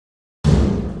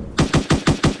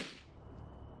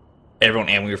everyone,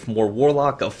 and we're from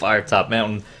Warlock of Firetop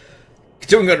Mountain.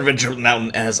 Continuing our adventure of the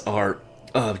mountain as our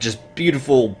just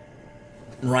beautiful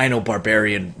Rhino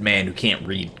barbarian man who can't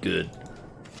read good.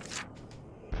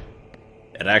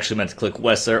 And I actually meant to click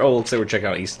west there. Oh, looks like we're checking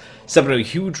out east. Step into a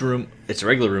huge room. It's a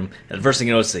regular room, and the first thing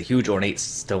you notice is a huge ornate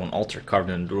stone altar carved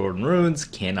in dwarven runes.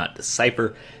 Cannot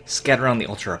decipher. Scattered around the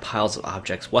altar are piles of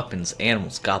objects, weapons,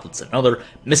 animals, goblets, and other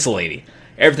miscellany.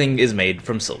 Everything is made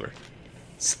from silver.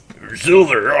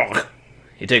 Silver. Oh.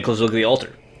 You take a close look at the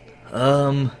altar.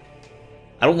 I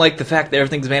don't like the fact that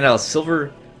everything's made out of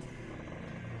silver.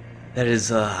 That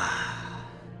is, I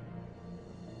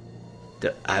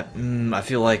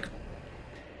feel like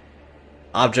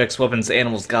objects, weapons,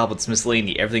 animals, goblets,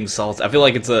 miscellany, everything's solid. I feel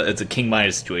like it's a King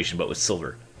Midas situation, but with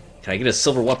silver. Can I get a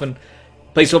silver weapon?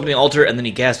 Place weapon on the altar, and then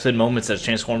you gasp in moments that it's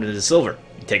transformed into silver.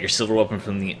 You take your silver weapon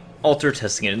from the altar,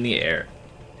 testing it in the air.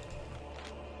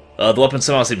 The weapon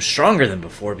somehow seems stronger than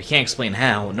before, but you can't explain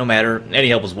how. No matter, any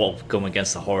help is welcome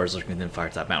against the horrors lurking within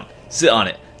Firetop Mountain. Sit on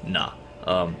it. Nah.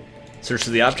 Search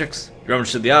through the objects. You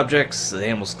rummage through the objects. The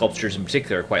animal sculptures in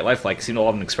particular are quite lifelike, seem to all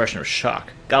have an expression of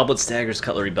shock. Goblets, daggers,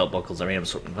 cutlery, belt buckles are made of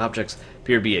assortment of objects.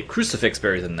 Appear to be a crucifix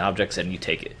buried in the objects, and you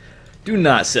take it. Do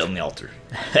not sit on the altar.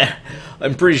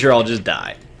 I'm pretty sure I'll just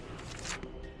die.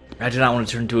 I do not want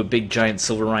to turn into a big giant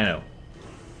silver rhino.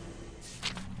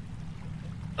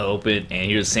 Open, and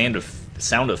hear the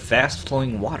sound of fast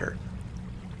flowing water.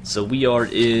 So we are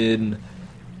in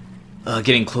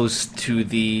getting close to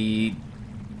the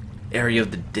area of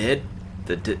the dead,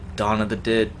 the dawn of the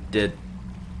dead, dead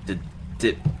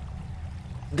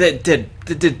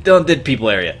people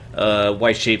area.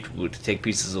 Y shaped wood. Take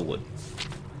pieces of wood.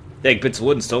 Take bits of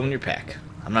wood and stow them in your pack.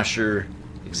 I'm not sure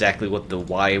exactly what the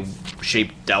Y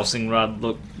shaped dowsing rod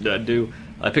do.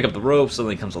 I pick up the rope,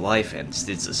 suddenly comes to life, and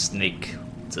it's a snake.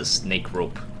 It's a snake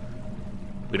rope.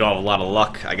 We don't have a lot of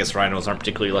luck. I guess rhinos aren't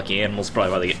particularly lucky animals,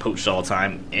 probably why they get poached all the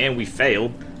time. And we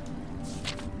failed.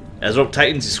 As rope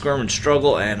tightens, you squirm and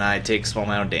struggle, and I take a small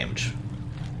amount of damage.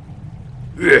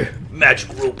 Ugh,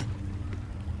 magic rope.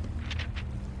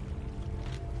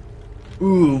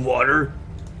 Ooh, water.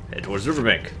 Head towards the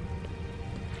riverbank.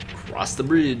 Cross the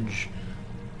bridge.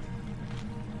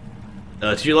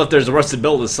 To your left, there's a rusted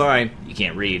bell with a sign. You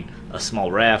can't read. A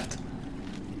small raft.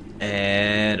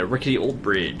 And a rickety old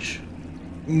bridge.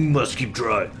 Must keep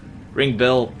dry. Ring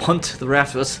bell. Punt the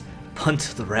raft. Punt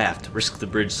the raft. Risk the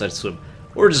bridge. Decide to swim.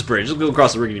 Or just bridge. Let's go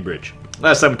across the rickety bridge.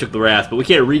 Last time we took the raft, but we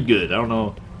can't read good. I don't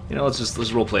know. You know, let's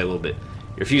roleplay a little bit.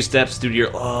 Your few steps due to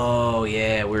your. Oh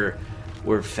yeah,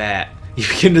 we're fat. You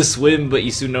begin to swim, but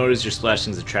you soon notice your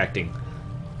splashing is attracting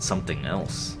something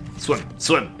else. Swim,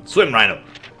 swim, swim, Rhino.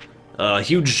 A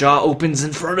huge jaw opens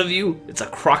in front of you. It's a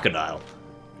crocodile.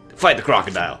 Fight the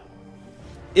crocodile.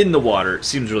 In the water.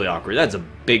 Seems really awkward. That's a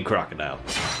big crocodile.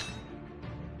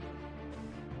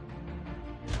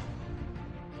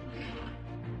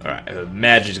 Alright,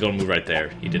 imagine he's gonna move right there.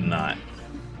 He did not.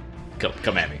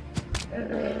 Come at me.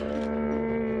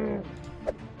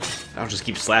 I'll just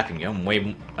keep slapping you.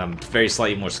 I'm very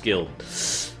slightly more skilled.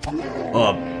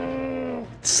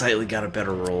 Slightly got a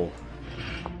better roll.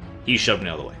 He shoved me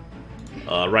out of the way.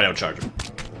 Rhino charge him.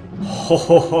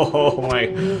 Oh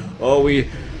my! Oh, we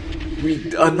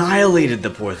annihilated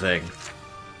the poor thing.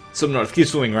 Swim north. Keep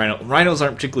swimming, Rhino. Rhinos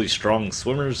aren't particularly strong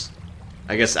swimmers.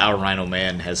 I guess our Rhino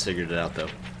man has figured it out though.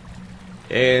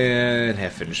 And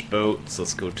half-finished boat. So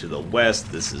let's go to the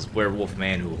west. This is Werewolf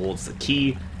Man who holds the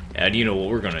key. And you know what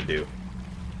we're gonna do?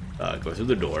 Go through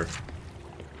the door.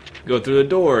 Go through the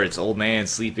door. It's old man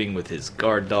sleeping with his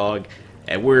guard dog,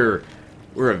 and we're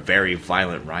a very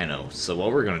violent rhino. So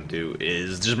what we're gonna do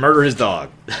is just murder his dog.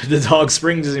 The dog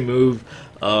springs as he moves.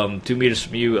 2 meters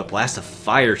from you, a blast of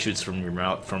fire shoots from your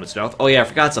mouth, from its mouth. Oh yeah, I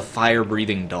forgot it's a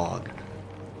fire-breathing dog.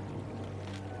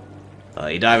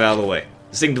 You dive out of the way.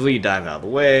 Distinctively, you dive out of the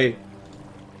way.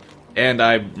 And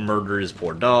I murder his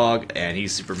poor dog, and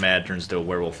he's super mad, turns into a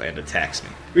werewolf, and attacks me.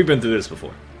 We've been through this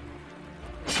before.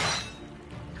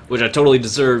 Which I totally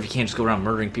deserve. You can't just go around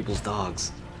murdering people's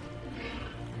dogs.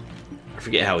 I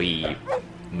forget how he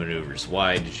maneuvers.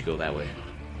 Why did you go that way?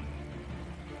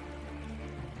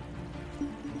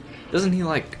 Doesn't he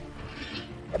like...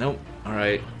 Nope.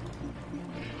 Alright.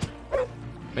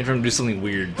 Wait for him to do something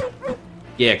weird.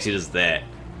 Yeah, because he does that.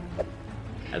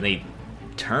 And then he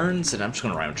turns, and I'm just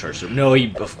gonna rhino charge him. No,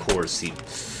 of course, he...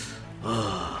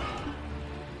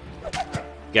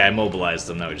 Yeah, I immobilized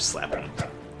him, now we just slap him.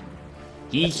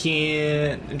 He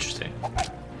can't... Interesting.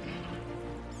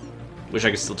 Wish I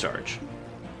could still charge.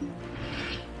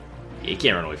 Yeah, he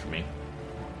can't run away from me.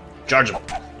 Charge him!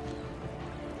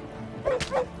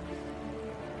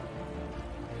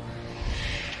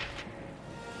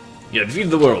 You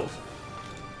defeated the werewolf.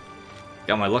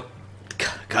 Got my luck.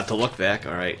 Got the luck back.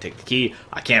 Alright, take the key.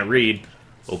 I can't read.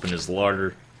 Open his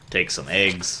larder. Take some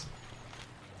eggs.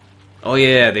 Oh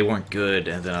yeah, they weren't good,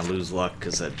 and then I lose luck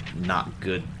because they're not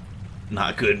good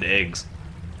eggs.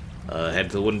 Head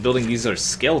to the wooden building. These are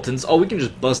skeletons. Oh, we can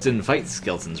just bust in and fight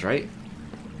skeletons, right?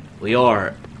 We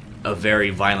are a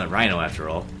very violent rhino, after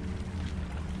all.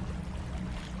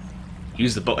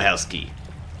 Use the boathouse key.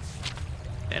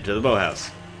 Enter the boathouse.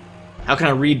 How can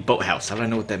I read boathouse? How do I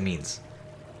know what that means?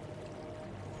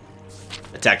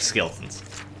 Attack skeletons.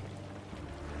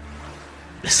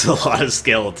 There's a lot of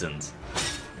skeletons.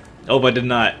 Hope I did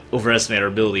not overestimate our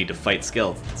ability to fight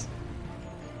skeletons.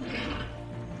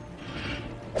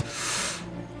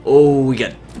 Oh,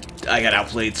 I got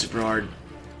outplayed super hard.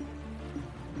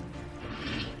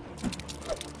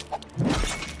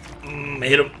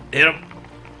 Hit him, hit him,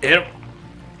 hit him.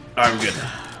 Alright, we're good.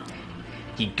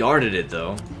 He guarded it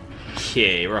though.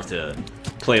 Okay, we're off to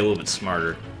play a little bit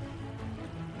smarter.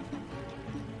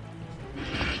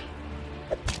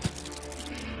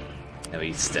 Now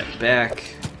we step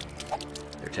back.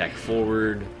 Attack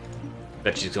forward.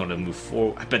 Bet she's going to move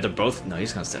forward. I bet they're both. No,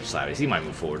 he's going to step sideways. He might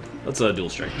move forward. Let's dual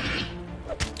strike.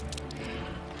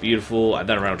 Beautiful. I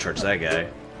thought Rhino charge that guy.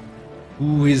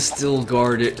 Ooh, he's still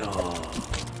guarded. Oh.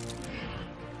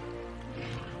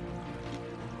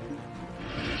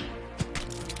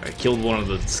 Alright, killed one of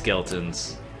the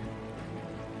skeletons.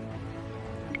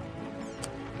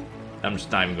 I'm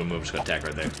just not even going to move. I'm just going to attack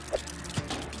right there.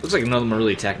 Looks like none of them are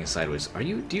really attacking sideways.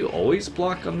 Do you always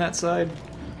block on that side?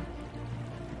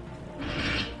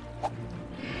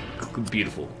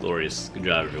 Beautiful, glorious. Good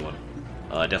job, everyone.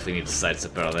 Definitely need to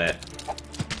sidestep out of that.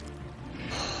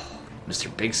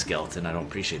 Mr. Big Skeleton, I don't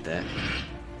appreciate that.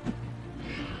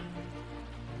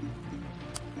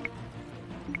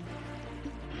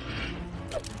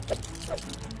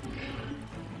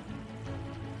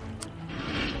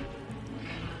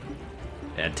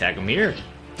 And attack him here.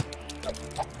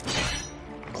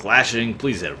 Clashing,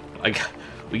 please hit him.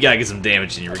 We gotta get some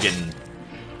damage in here. We're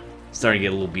starting to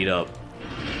get a little beat up.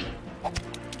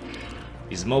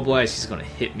 He's immobilized. He's gonna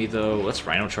hit me though. Let's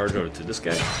Rhino charge over to this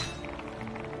guy.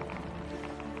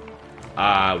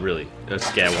 Really? This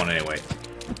guy won anyway.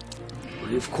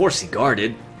 Of course he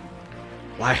guarded.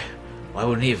 Why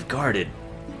wouldn't he have guarded?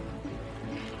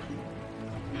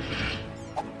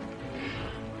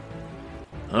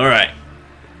 All right.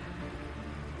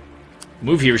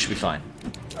 Move here. We should be fine.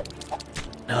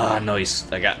 Ah, no,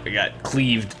 I got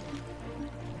cleaved.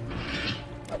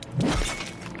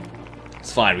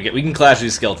 It's fine. We can clash with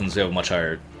these skeletons. We have a much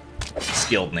higher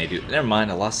skill than they do. Never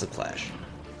mind. I lost the clash.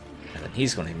 And then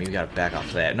he's gonna hit me. We gotta back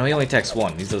off that. No, he only attacks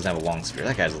one. He doesn't have a long spear.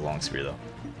 That guy has a long spear though.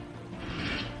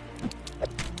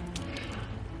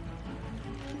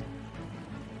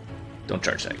 Don't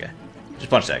charge that guy. Just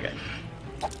punch that guy.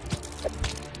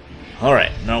 All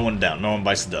right. No one down. No one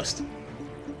bites the dust.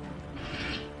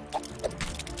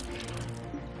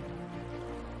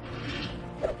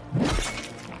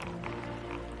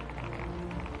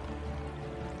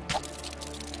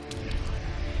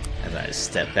 And I just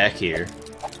step back here.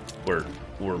 We're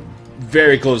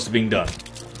very close to being done.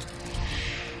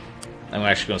 I'm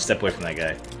actually going to step away from that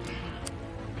guy.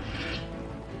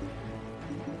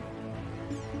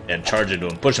 And charge into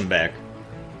him, push him back.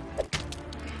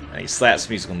 And he slaps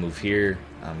me, he's going to move here.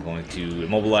 I'm going to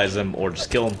immobilize him or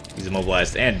just kill him. He's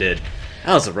immobilized and dead.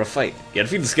 That was a rough fight. You gotta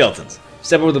feed the skeletons.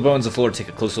 Step over the bones of the floor, take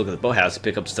a close look at the boathouse,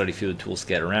 pick up sturdy field tools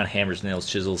scattered around, hammers, nails,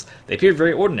 chisels. They appear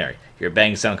very ordinary. Hear a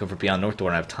bang sound come from beyond north door,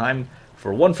 and I have time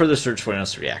for one further search for anyone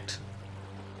else to react.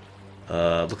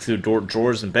 Look through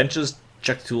drawers and benches.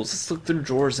 Check the tools. Let's look through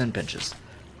drawers and benches.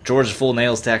 Drawers are full of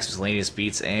nails, tacks, miscellaneous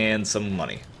beats, and some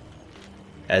money.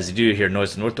 As you do hear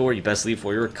noise at the north door, you best leave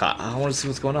before you're caught. I want to see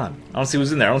what's going on. I don't see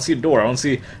who's in there. I don't see a door. I don't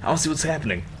see what's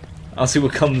happening. I don't see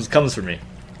what comes for me.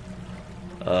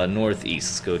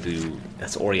 Northeast. Let's go to...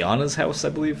 That's Oriana's house, I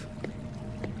believe.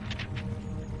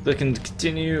 Click and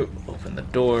continue. Open the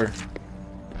door.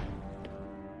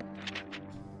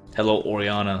 Hello,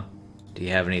 Oriana. Do you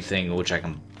have anything which I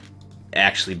can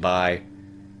actually buy?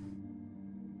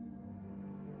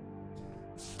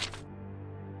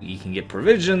 You can get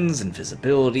provisions,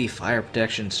 invisibility, fire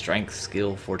protection, strength,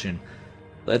 skill, fortune.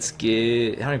 Let's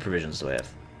get... How many provisions do I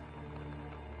have?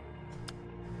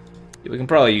 We can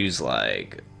probably use,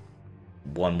 like,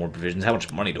 one more provisions. How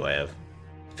much money do I have?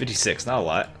 56, not a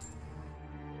lot.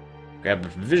 Grab the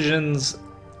provisions,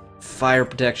 fire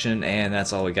protection, and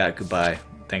that's all we got. Goodbye.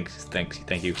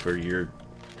 Thank you for your...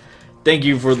 Thank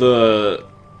you for the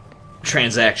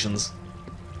transactions.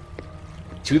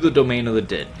 To the domain of the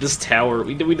dead. This tower,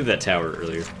 we did that tower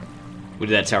earlier. We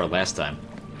did that tower last time.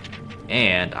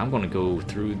 And I'm gonna go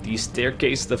through the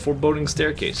staircase, the foreboding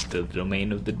staircase, the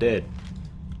domain of the dead.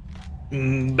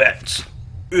 Bats.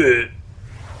 Oh,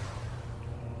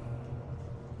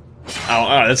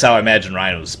 that's how I imagine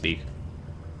rhinos speak.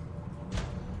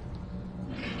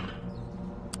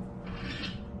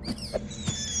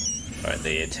 Alright,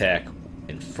 they attack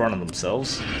in front of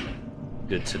themselves.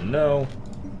 Good to know.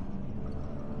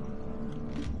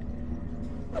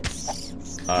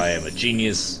 I am a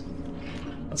genius.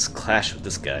 Let's clash with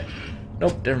this guy.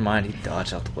 Nope, never mind. He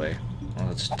dodged out the way. Well,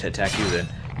 let's just attack you then.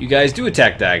 You guys do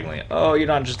attack diagonally. Oh, you're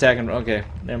not just attacking. Okay,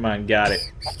 never mind. Got it.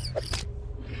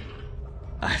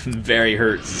 I'm very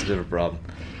hurt. This is a bit of a problem.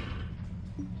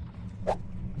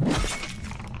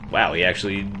 Wow, he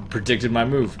actually predicted my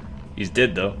move. He's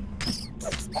dead though.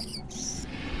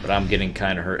 But I'm getting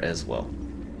kind of hurt as well.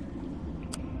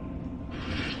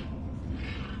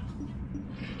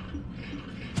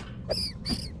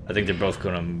 I think they're both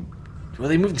gonna... Were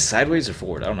they moving sideways or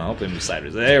forward? I don't know. I hope they move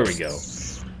sideways. There we go.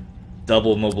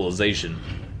 Double mobilization.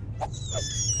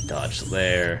 Dodge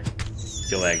there.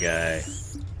 Kill that guy.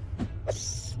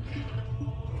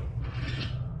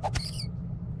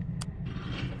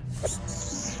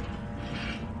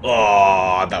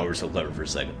 Oh, I thought we were so clever for a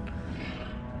second.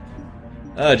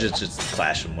 Just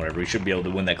clash them, whatever. We should be able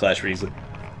to win that clash pretty easily.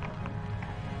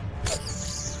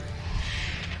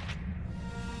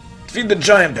 Defeat the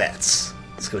giant bats.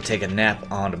 Let's go take a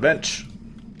nap on the bench.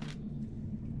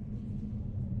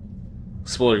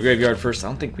 Explore the graveyard first. I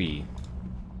don't think we...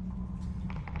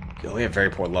 Oh, we have very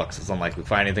poor luck, so it's unlikely we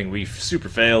find anything. We've super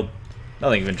failed.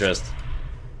 Nothing of interest.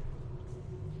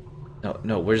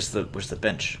 No, where's the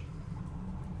bench?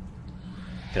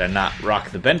 Can I not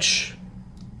rock the bench?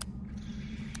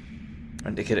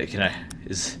 Can I?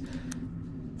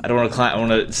 I don't want to climb. I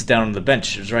want to sit down on the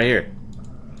bench. It's right here.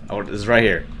 It's right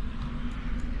here.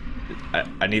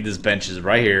 I need this bench. It's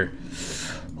right here.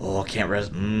 Oh, I can't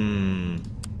rest.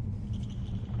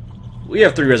 We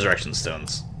have 3 resurrection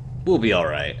stones. We'll be all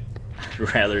right.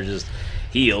 I'd rather just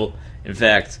heal. In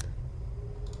fact,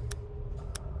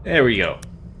 there we go.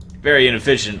 Very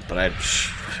inefficient, but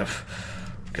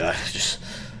God, just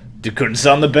couldn't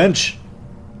sit on the bench.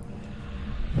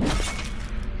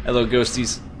 Hello,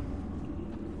 ghosties.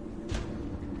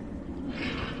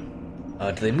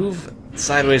 Do they move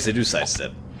sideways? They do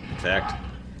sidestep, in fact.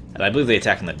 And I believe they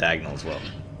attack on the diagonal as well.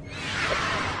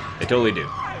 They totally do.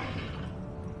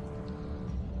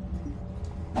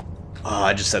 Oh,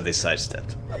 I just said they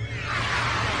sidestepped.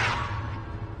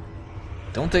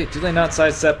 Don't they? Do they not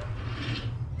sidestep?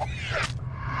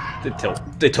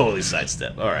 They totally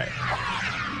sidestep. Alright.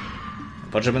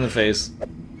 Punch him in the face.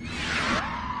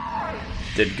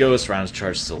 Dead ghost. Rhino's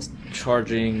charge still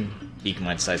charging. He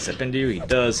might sidestep into you. He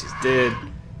does. He's dead.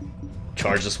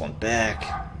 Charge this one back.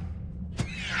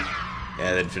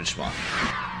 Yeah, then finish him off.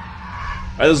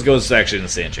 Alright, those ghosts actually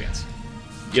didn't stand a chance.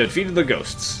 You have defeated the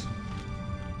ghosts.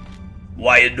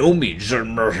 Why you know me,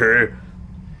 Zermer?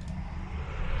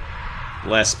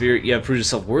 Last spirit, you have proved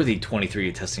yourself worthy.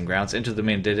 23 testing grounds. Enter the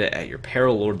main undead at your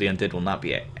peril. Lord of the undead will not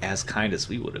be as kind as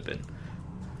we would have been.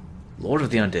 Lord of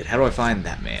the undead. How do I find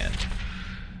that man?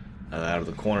 Out of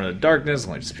the corner of the darkness.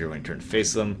 Only disappear when you turn to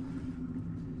face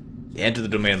them. Enter the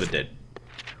domain of the dead.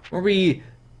 Were we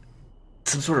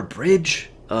some sort of bridge?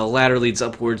 A ladder leads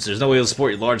upwards. There's no way to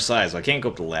support your large size, so I can't go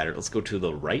up the ladder. Let's go to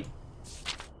the right.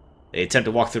 They attempt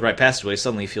to walk through the right passageway.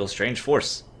 Suddenly you feel a strange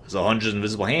force. As 100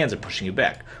 invisible hands are pushing you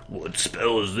back. What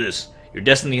spell is this? Your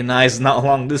destiny and eyes is not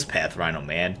along this path, Rhino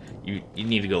man. You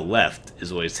need to go left,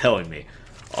 is what he's telling me.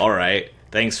 Alright,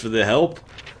 thanks for the help.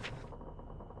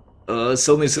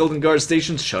 Suddenly skeleton guard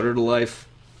stations shudder to life.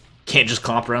 Can't just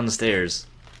clomp around the stairs.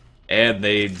 And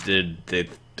they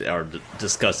are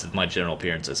disgusted with my general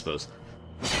appearance, I suppose.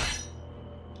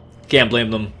 Can't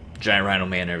blame them. Giant Rhino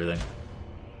man and everything.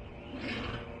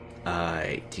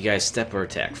 Do you guys step or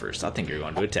attack first? I think you're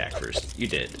going to attack first. You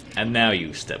did. And now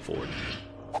you step forward.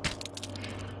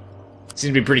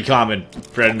 Seems to be pretty common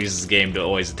for enemies in this game to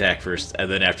always attack first, and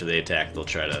then after they attack, they'll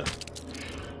try to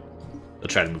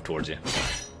move towards you.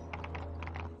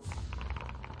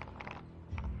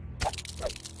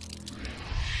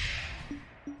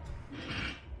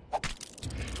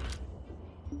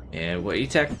 And what, you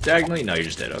attack diagonally? No, you're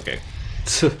just dead. Okay.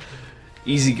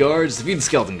 Easy guards. Defeat the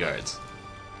skeleton guards.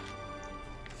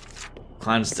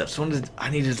 Climb steps. I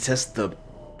needed to test the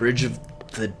bridge of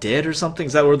the dead or something?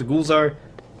 Is that where the ghouls are?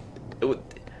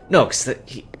 No, because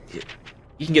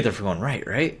you can get there from going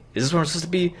right? Is this where I'm supposed to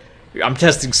be? I'm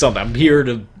testing something. I'm here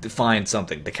to find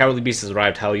something. The cowardly beast has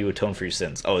arrived. How you atone for your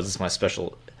sins? Oh, is this my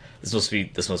special? This must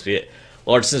be it.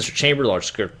 Large sinister chamber,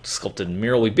 large sculpted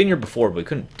mural. We've been here before, but we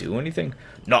couldn't do anything.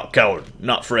 Not coward,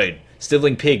 not afraid.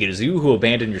 Stiveling pig, it is you who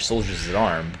abandoned your soldiers at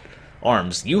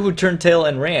arms. You who turned tail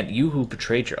and ran. You who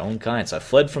betrayed your own kind. So I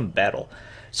fled from battle.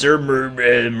 Sir,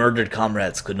 murdered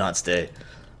comrades could not stay.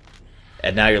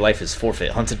 And now your life is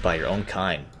forfeit, hunted by your own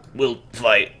kind. We'll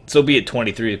fight. So be it,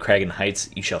 23 of Kragan Heights.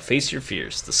 You shall face your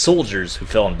fears. The soldiers who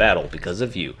fell in battle because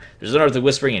of you. There's an earthly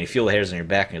whispering, and you feel the hairs on your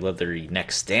back, and you let their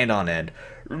necks stand on end.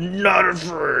 Not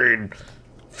afraid.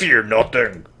 Fear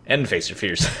nothing. And face your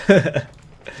fears.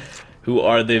 Who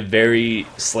are the very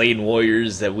slain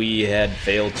warriors that we had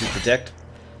failed to protect?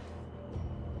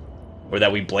 Or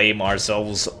that we blame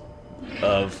ourselves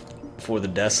for the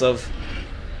deaths of?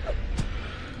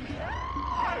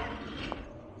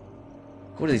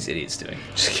 What are these idiots doing?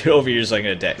 Just get over here so I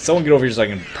can attack. Someone get over here so I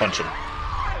can punch him.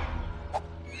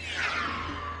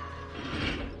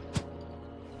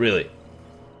 Really?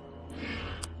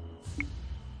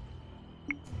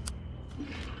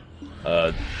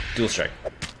 Dual strike.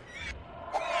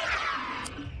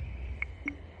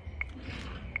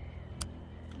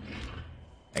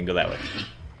 And go that way.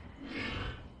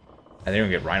 I think we're gonna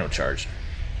get Rhino charged.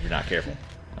 If you're not careful.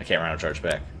 I can't Rhino charge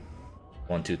back.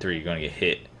 1, 2, 3, you're gonna get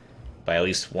hit by at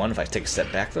least one if I take a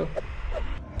step back, though.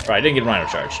 Alright, I didn't get Rhino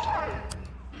charged.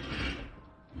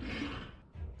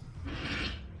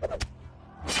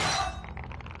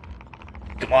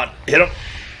 Come on, hit him!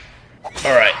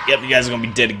 Alright, yep, you guys are gonna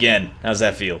be dead again. How's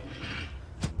that feel?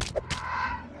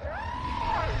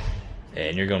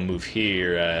 And you're gonna move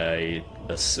here, I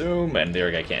assume, and the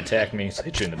other guy can't attack me, so I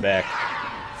hit you in the back.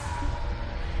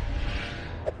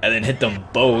 And then hit them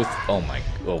both. Oh my,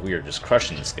 well, we are just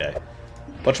crushing this guy.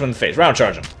 Punch him in the face. Round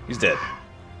charge him. He's dead.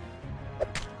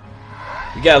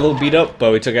 We got a little beat up,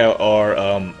 but we took out our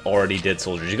already dead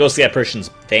soldiers. You go see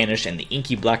apparitions vanish, and the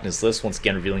inky blackness lifts, once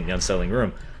again revealing the unsettling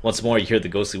room. Once more, you hear the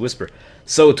ghostly whisper.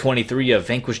 So, 23, you have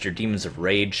vanquished your demons of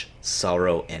rage,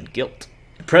 sorrow, and guilt.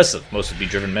 Impressive. Most would be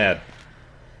driven mad.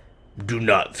 Do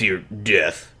not fear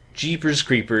death. Jeepers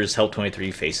Creepers, help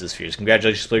 23 faces fears.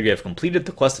 Congratulations, player, you have completed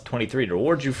the quest of 23. To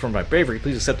reward you for my bravery,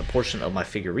 please accept a portion of my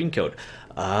figurine code.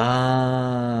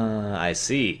 Ah, I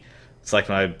see. Select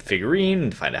my figurine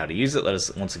and find out how to use it. Let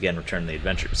us once again return to the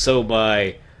adventure. So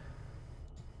by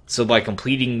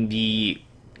completing the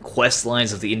quest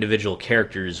lines of the individual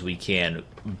characters, we can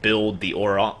build the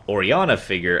Oriana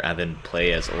figure and then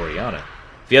play as Oriana.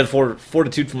 If you have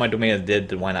fortitude for my domain of the dead,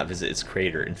 then why not visit its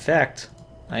creator? In fact,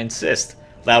 I insist.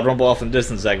 Loud rumble off in the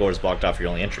distance, Zagor has blocked off your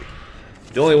only entry.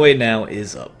 The only way now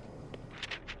is up.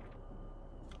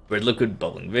 Red liquid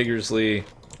bubbling vigorously.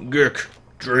 Gurk,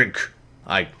 drink.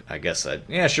 I guess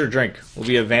yeah, sure, drink. We'll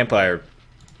be a vampire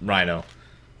Rhino.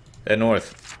 At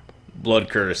north. Blood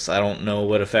curse. I don't know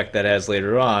what effect that has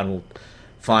later on. We'll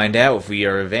find out if we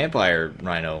are a vampire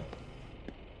Rhino.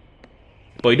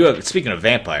 But we do have, speaking of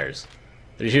vampires,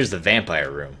 here's the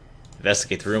vampire room.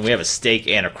 Investigate the room. We have a stake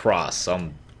and a cross, so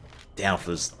I'm down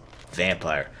for this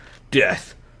vampire.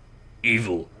 Death.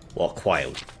 Evil. Walk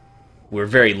quietly. We're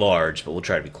very large, but we'll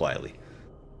try to be quietly.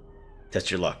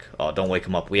 Test your luck. Oh, don't wake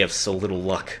him up. We have so little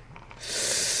luck.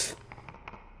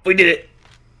 We did it!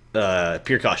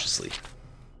 Appear cautiously.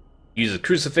 Use a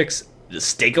crucifix. Just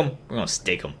stake him. We're gonna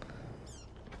stake him.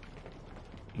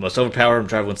 You must overpower him.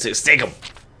 Drive 1-6. Stake him!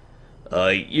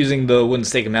 Using the wooden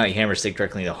stake him out, you hammer a stake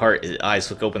directly in the heart. His eyes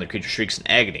flick open, the creature shrieks in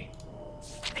agony.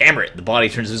 Hammer it! The body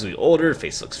turns visibly older,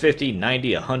 face looks 50,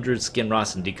 90, 100, skin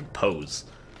rots and decompose.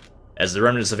 As the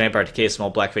remnants of vampire decay, a small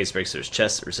black face breaks through his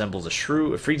chest. It resembles a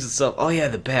shrew. It frees itself. Oh yeah,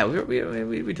 the bat.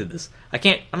 We did this. I'm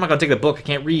not gonna take the book. I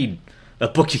can't read. A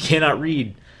book you cannot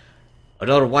read.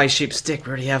 Another Y-shaped stick. We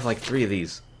already have like 3 of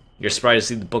these. You're surprised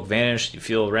to see the book vanish. You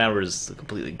feel around where it's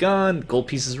completely gone. Gold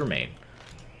pieces remain.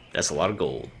 That's a lot of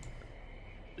gold.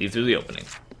 Leave through the opening.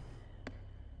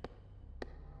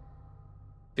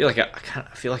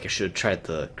 I feel like I should have tried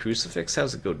the crucifix.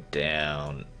 How's it go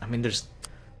down? I mean,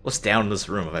 what's down in this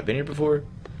room? Have I been here before?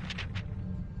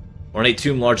 Ornate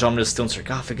tomb, large ominous stone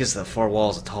sarcophagus. The far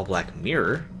wall is a tall black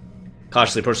mirror.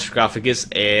 Cautiously approach the sarcophagus,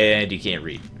 and you can't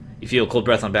read. You feel a cold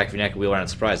breath on the back of your neck and wheel around in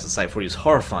surprise. The sight for you is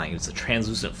horrifying. It's a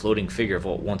translucent floating figure of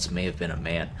what once may have been a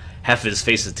man. Half of his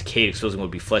face is decayed, exposing what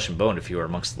would be flesh and bone if he were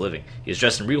amongst the living. He is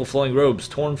dressed in regal flowing robes,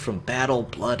 torn from battle,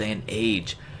 blood, and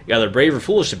age. You're either brave or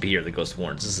foolish to be here, the ghost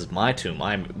warns. This is my tomb.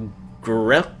 I'm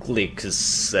Grellicus,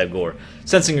 said Gore.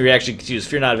 Sensing your reaction continues,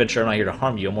 fear not, adventure, I'm not here to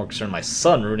harm you. I'm more concerned my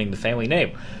son ruining the family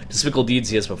name. Despicable deeds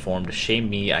he has performed. To shame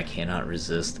me, I cannot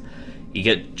resist. You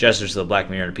get gestures to the black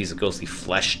mirror and a piece of ghostly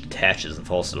flesh detaches and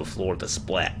falls to the floor with a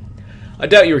splat. I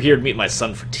doubt you were here to meet my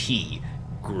son for tea,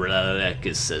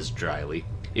 Grellicus says dryly.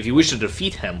 If you wish to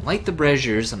defeat him, light the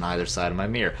braziers on either side of my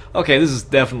mirror. Okay, this is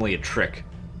definitely a trick.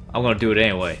 I'm gonna do it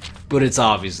anyway, but it's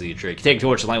obviously a trick. Take a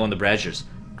torch and light one of the braziers.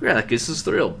 Graticus is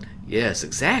thrilled. Yes,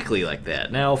 exactly like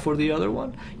that. Now for the other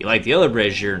one. You light the other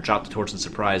brazier and drop the torch in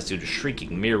surprise due to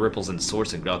shrieking. Mirror ripples into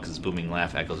source and Graticus' booming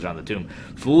laugh echoes around the tomb.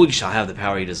 Fool, you shall have the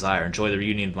power you desire. Enjoy the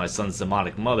reunion with my son's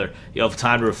demonic mother. You'll have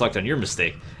time to reflect on your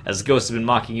mistake. As the ghost has been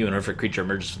mocking you, an horrific creature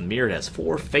emerges from the mirror. It has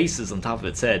 4 faces on top of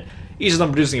its head. Each of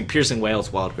them producing a piercing wail.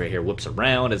 Its wild gray hair whips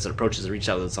around as it approaches to reach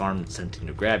out with its arm, attempting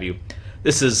to grab you.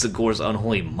 This is Gore's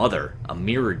unholy mother, a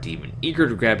mirror demon, eager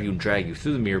to grab you and drag you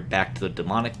through the mirror back to the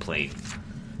demonic plane.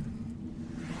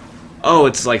 Oh,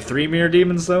 it's like 3 mirror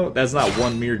demons, though? That's not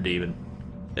 1 mirror demon.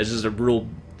 It's just a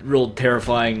real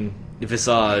terrifying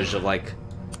visage of, like,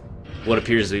 what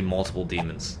appears to be multiple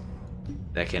demons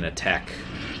that can attack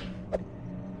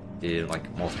in,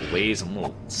 like, multiple ways. I'm a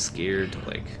little scared to,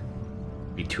 like,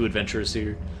 be too adventurous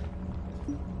here.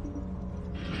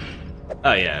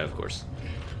 Oh, yeah, of course.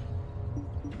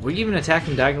 Were you even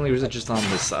attacking diagonally, or was it just on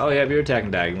this side? Oh, yeah, we were attacking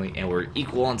diagonally, and we're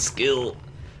equal on skill.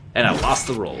 And I lost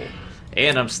the roll.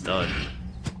 And I'm stunned.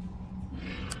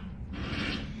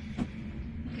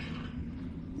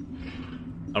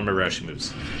 I don't remember how she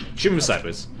moves. She moves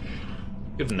sideways.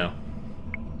 Good to know.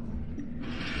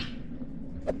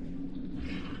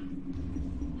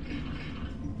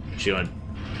 She went.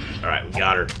 Alright, we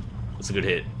got her. That's a good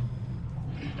hit.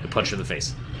 I punched her in the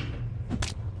face.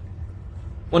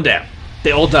 1 down.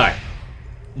 They all die.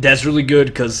 That's really good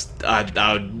because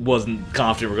I wasn't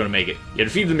confident we were going to make it. You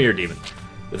defeated the mirror demon.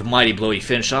 With a mighty blow, you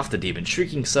finish off the demon.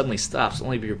 Shrieking suddenly stops,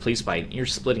 only to be replaced by an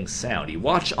ear-splitting sound. You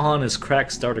watch on as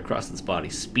cracks start across its body,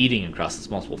 speeding across its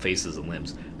multiple faces and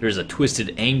limbs. There is a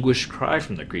twisted, anguished cry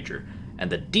from the creature, and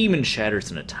the demon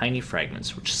shatters into tiny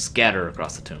fragments, which scatter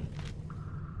across the tomb.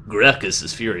 Graticus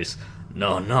is furious.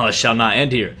 No, no, it shall not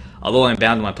end here. Although I am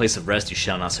bound to my place of rest, you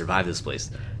shall not survive this place.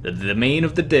 The domain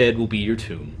of the dead will be your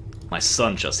tomb. My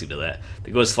son shall see to that.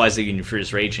 The ghost flies at you in your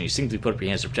furious rage, and you simply put up your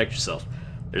hands to protect yourself.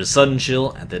 There's a sudden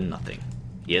chill, and then nothing.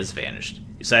 He has vanished.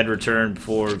 You decide to return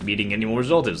before meeting any more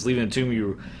relatives. Leaving the tomb,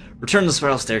 you return to the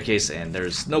spiral staircase, and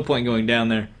there's no point going down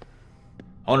there.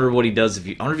 I wonder what he does if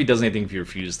you. I wonder if he does anything if you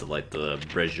refuse to light the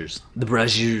braziers. The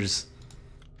braziers.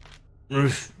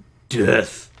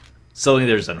 Death. Suddenly,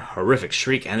 there's a horrific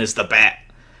shriek, and it's the bat.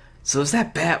 So is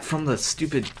that bat from the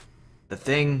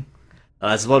thing?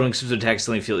 As the blood wings swoops to attack,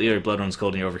 suddenly you feel your blood runs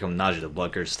cold, and you overcome nausea. The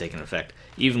blood curse is taking effect.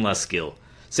 Even less skill.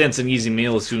 Since an easy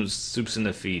meal as soon as soup's in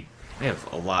the feet. We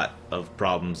have a lot of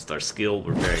problems with our skill.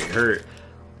 We're very hurt.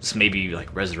 This may be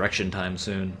like resurrection time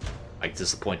soon. Like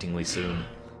disappointingly soon.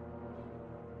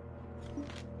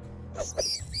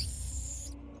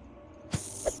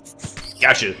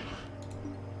 Gotcha.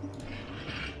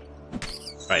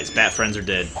 Alright, his bat friends are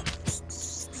dead.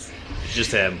 It's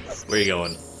just him. Where are you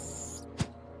going?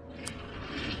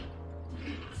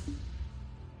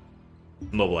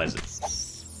 Mobilize it.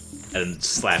 And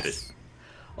slap it.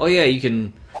 Oh yeah, you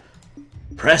can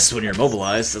press when you're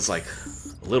mobilized. That's like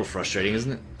a little frustrating,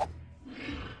 isn't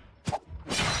it?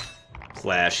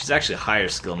 Clash. He's actually a higher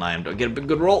skill than I am. Do I get a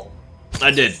good roll?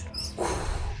 I did.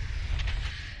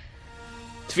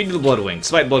 Defeated the Bloodwing.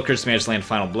 Despite the blood curse, managed to land a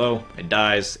final blow. It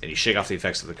dies, and you shake off the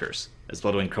effects of the curse. As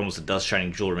Bloodwing crumbles to dust,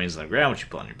 shining jewel remains on the ground, which you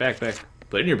put on your backpack.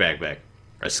 Put in your backpack.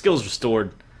 Our skills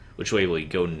restored. Which way will you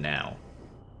go now?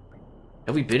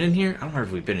 Have we been in here? I don't remember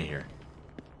if we've been in here.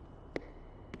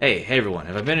 Hey everyone,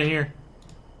 have I been in here?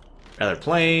 Another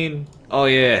plane. Oh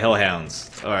yeah,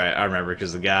 Hellhounds. Alright, I remember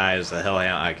because the guy is a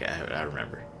Hellhound. I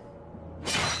remember.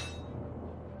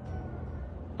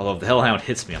 Although if the Hellhound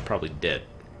hits me, I'm probably dead.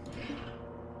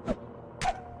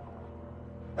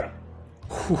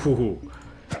 We're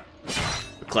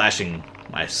clashing.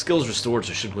 My skills restored,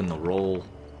 so I should win the roll.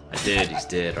 I did, he's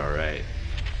dead, alright.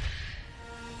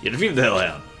 You defeated the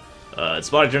Hellhound. Its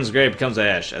body turns gray, becomes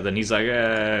ash, and then he's like,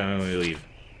 we leave.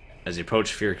 As you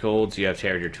approach Fear Colds, you have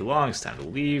tarried here too long, it's time to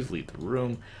leave the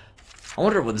room. I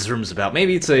wonder what this room is about.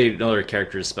 Maybe it's another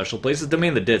character's special place. The Domain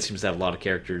of the Dead seems to have a lot of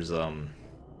characters,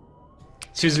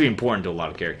 seems to be important to a lot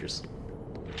of characters.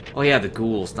 Oh yeah, the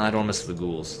ghouls. No, I don't mess with the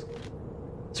ghouls.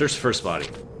 Search the first body.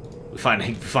 We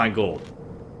find gold.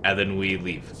 And then we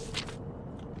leave.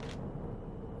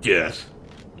 Death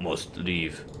must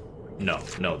leave. No,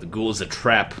 the ghoul is a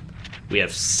trap. We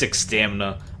have 6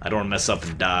 stamina. I don't want to mess up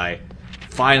and die.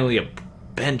 Finally, a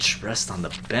bench. Rest on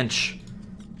the bench.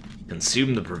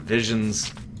 Consume the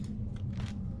provisions.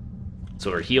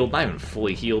 So we're healed. Not even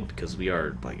fully healed because we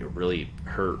are like a really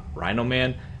hurt Rhino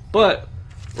man. But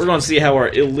We're going to see how our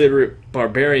illiterate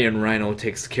barbarian Rhino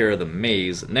takes care of the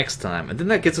maze next time. And then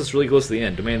that gets us really close to the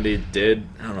end. Domain they did,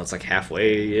 I don't know, it's like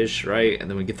halfway-ish, right? And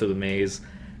then we get through the maze.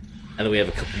 And then we have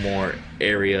a couple more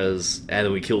areas. And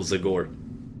then we kill Zagor.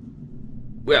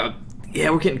 Well, yeah,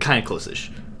 we're getting kind of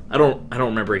close-ish. I don't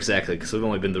remember exactly, because I've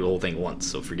only been through the whole thing once,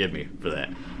 so forgive me for that.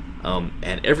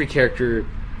 And every character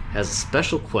has a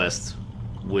special quest,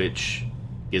 which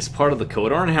is part of the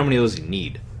code. I don't know how many of those you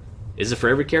need. Is it for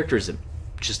every character, or is it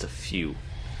just a few?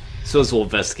 So as we'll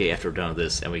investigate after we're done with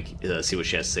this, and we see what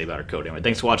she has to say about her code. Anyway,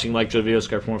 thanks for watching. Like the video,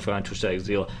 subscribe for more fun on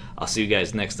Twitch.tv. I'll see you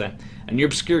guys next time. And your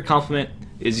obscure compliment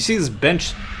is, you see this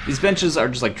bench? These benches are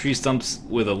just like tree stumps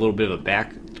with a little bit of a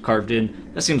back carved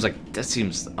in. That seems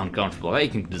uncomfortable. I bet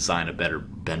you can design a better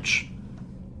bench.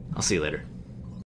 I'll see you later.